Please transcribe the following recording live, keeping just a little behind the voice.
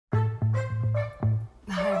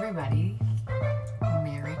everybody.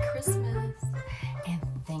 Merry Christmas. And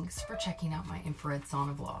thanks for checking out my infrared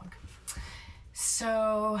sauna vlog.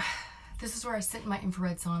 So this is where I sit in my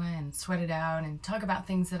infrared sauna and sweat it out and talk about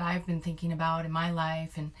things that I've been thinking about in my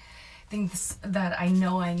life and things that I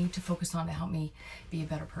know I need to focus on to help me be a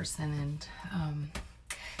better person and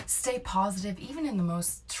stay positive even in the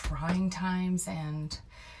most trying times. And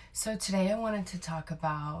so today I wanted to talk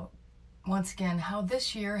about, once again, how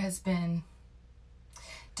this year has been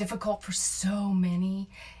difficult for so many,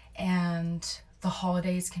 and the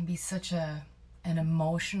holidays can be such an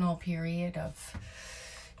emotional period of,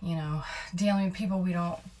 dealing with people we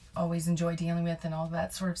don't always enjoy dealing with and all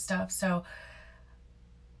that sort of stuff. So,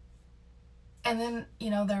 and then,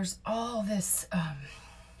 there's all this,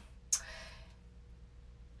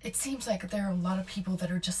 it seems like there are a lot of people that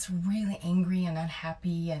are just really angry and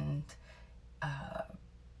unhappy and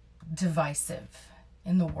divisive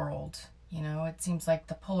in the world. It seems like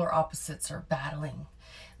the polar opposites are battling,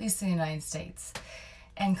 at least in the United States.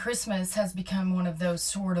 And Christmas has become one of those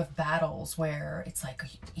sort of battles where it's like,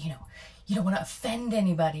 you don't want to offend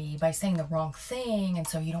anybody by saying the wrong thing. And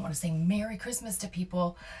so you don't want to say Merry Christmas to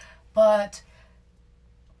people. But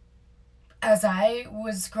as I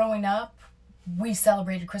was growing up, we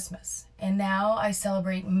celebrated Christmas. And now I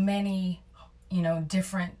celebrate many,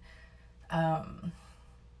 different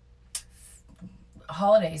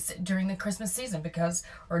holidays during the Christmas season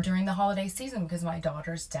during the holiday season because my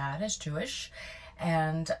daughter's dad is Jewish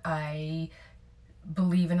and I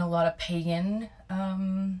believe in a lot of pagan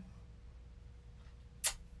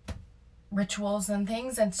rituals and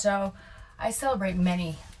things, and so I celebrate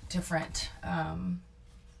many different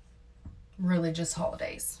religious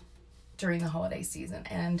holidays during the holiday season.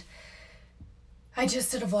 And I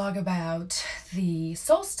just did a vlog about the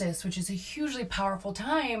solstice, which is a hugely powerful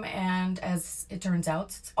time, and as it turns out,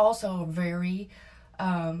 it's also a very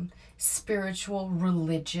spiritual,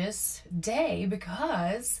 religious day,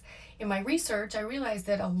 because in my research, I realized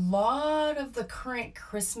that a lot of the current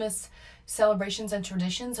Christmas celebrations and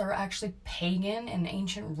traditions are actually pagan and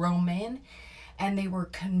ancient Roman, and they were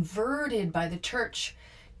converted by the church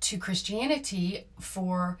to Christianity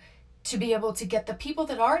to be able to get the people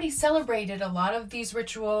that already celebrated a lot of these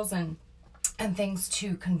rituals and things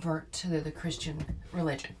to convert to the Christian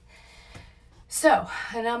religion. So,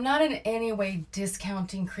 and I'm not in any way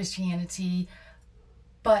discounting Christianity,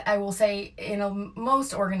 but I will say in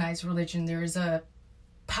most organized religion, there is a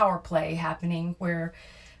power play happening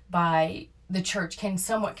whereby the church can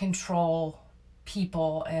somewhat control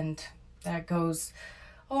people, and that goes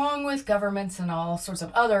along with governments and all sorts of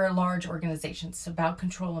other large organizations about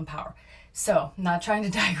control and power. So, not trying to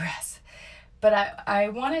digress, but I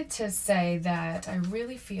wanted to say that I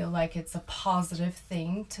really feel like it's a positive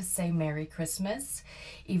thing to say Merry Christmas,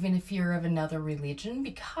 even if you're of another religion,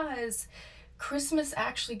 because Christmas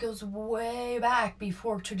actually goes way back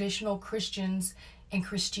before traditional Christians and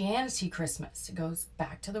Christianity Christmas. It goes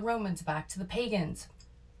back to the Romans, back to the pagans.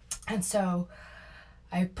 And so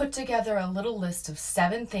I put together a little list of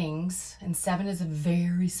 7 things, and 7 is a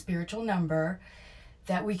very spiritual number,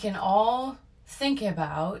 that we can all think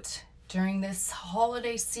about during this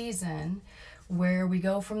holiday season, where we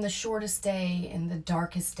go from the shortest day and the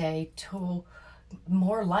darkest day to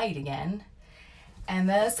more light again. And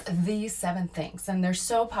that's these 7 things, and they're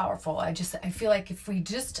so powerful. I feel like if we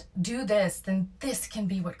just do this, then this can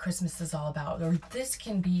be what Christmas is all about, or this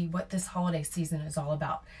can be what this holiday season is all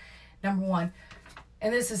about. Number 1,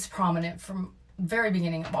 and this is prominent from the very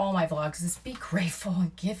beginning of all my vlogs, is be grateful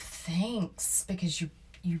and give thanks, because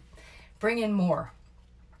you bring in more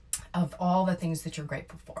of all the things that you're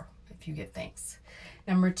grateful for if you give thanks.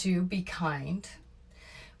 Number 2, be kind,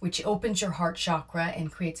 which opens your heart chakra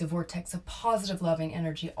and creates a vortex of positive, loving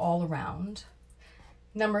energy all around.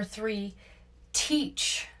 Number 3,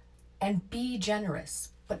 teach and be generous,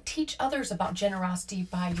 but teach others about generosity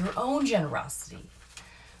by your own generosity.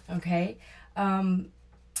 Okay?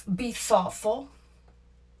 Be thoughtful.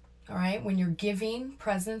 All right? When you're giving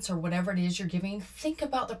presents or whatever it is you're giving, think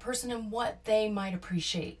about the person and what they might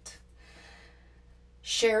appreciate.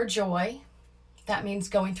 Share joy. That means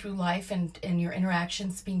going through life and your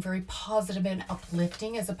interactions being very positive and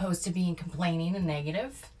uplifting, as opposed to being complaining and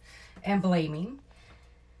negative and blaming.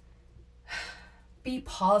 Be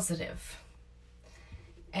positive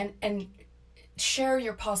and share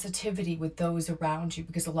your positivity with those around you,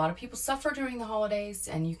 because a lot of people suffer during the holidays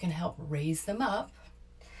and you can help raise them up.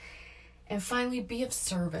 And finally, be of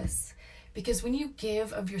service, because when you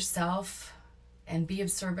give of yourself and be of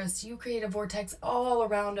service, you create a vortex all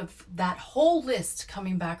around of that whole list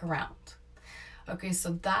coming back around. Okay,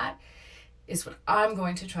 so that is what I'm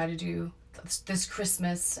going to try to do this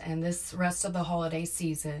Christmas and this rest of the holiday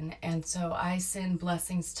season. And so I send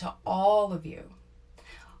blessings to all of you.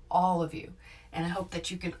 All of you. And I hope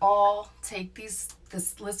that you can all take this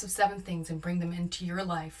list of 7 things and bring them into your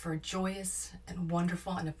life for a joyous and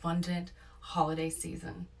wonderful and abundant holiday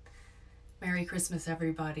season. Merry Christmas,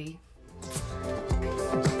 everybody.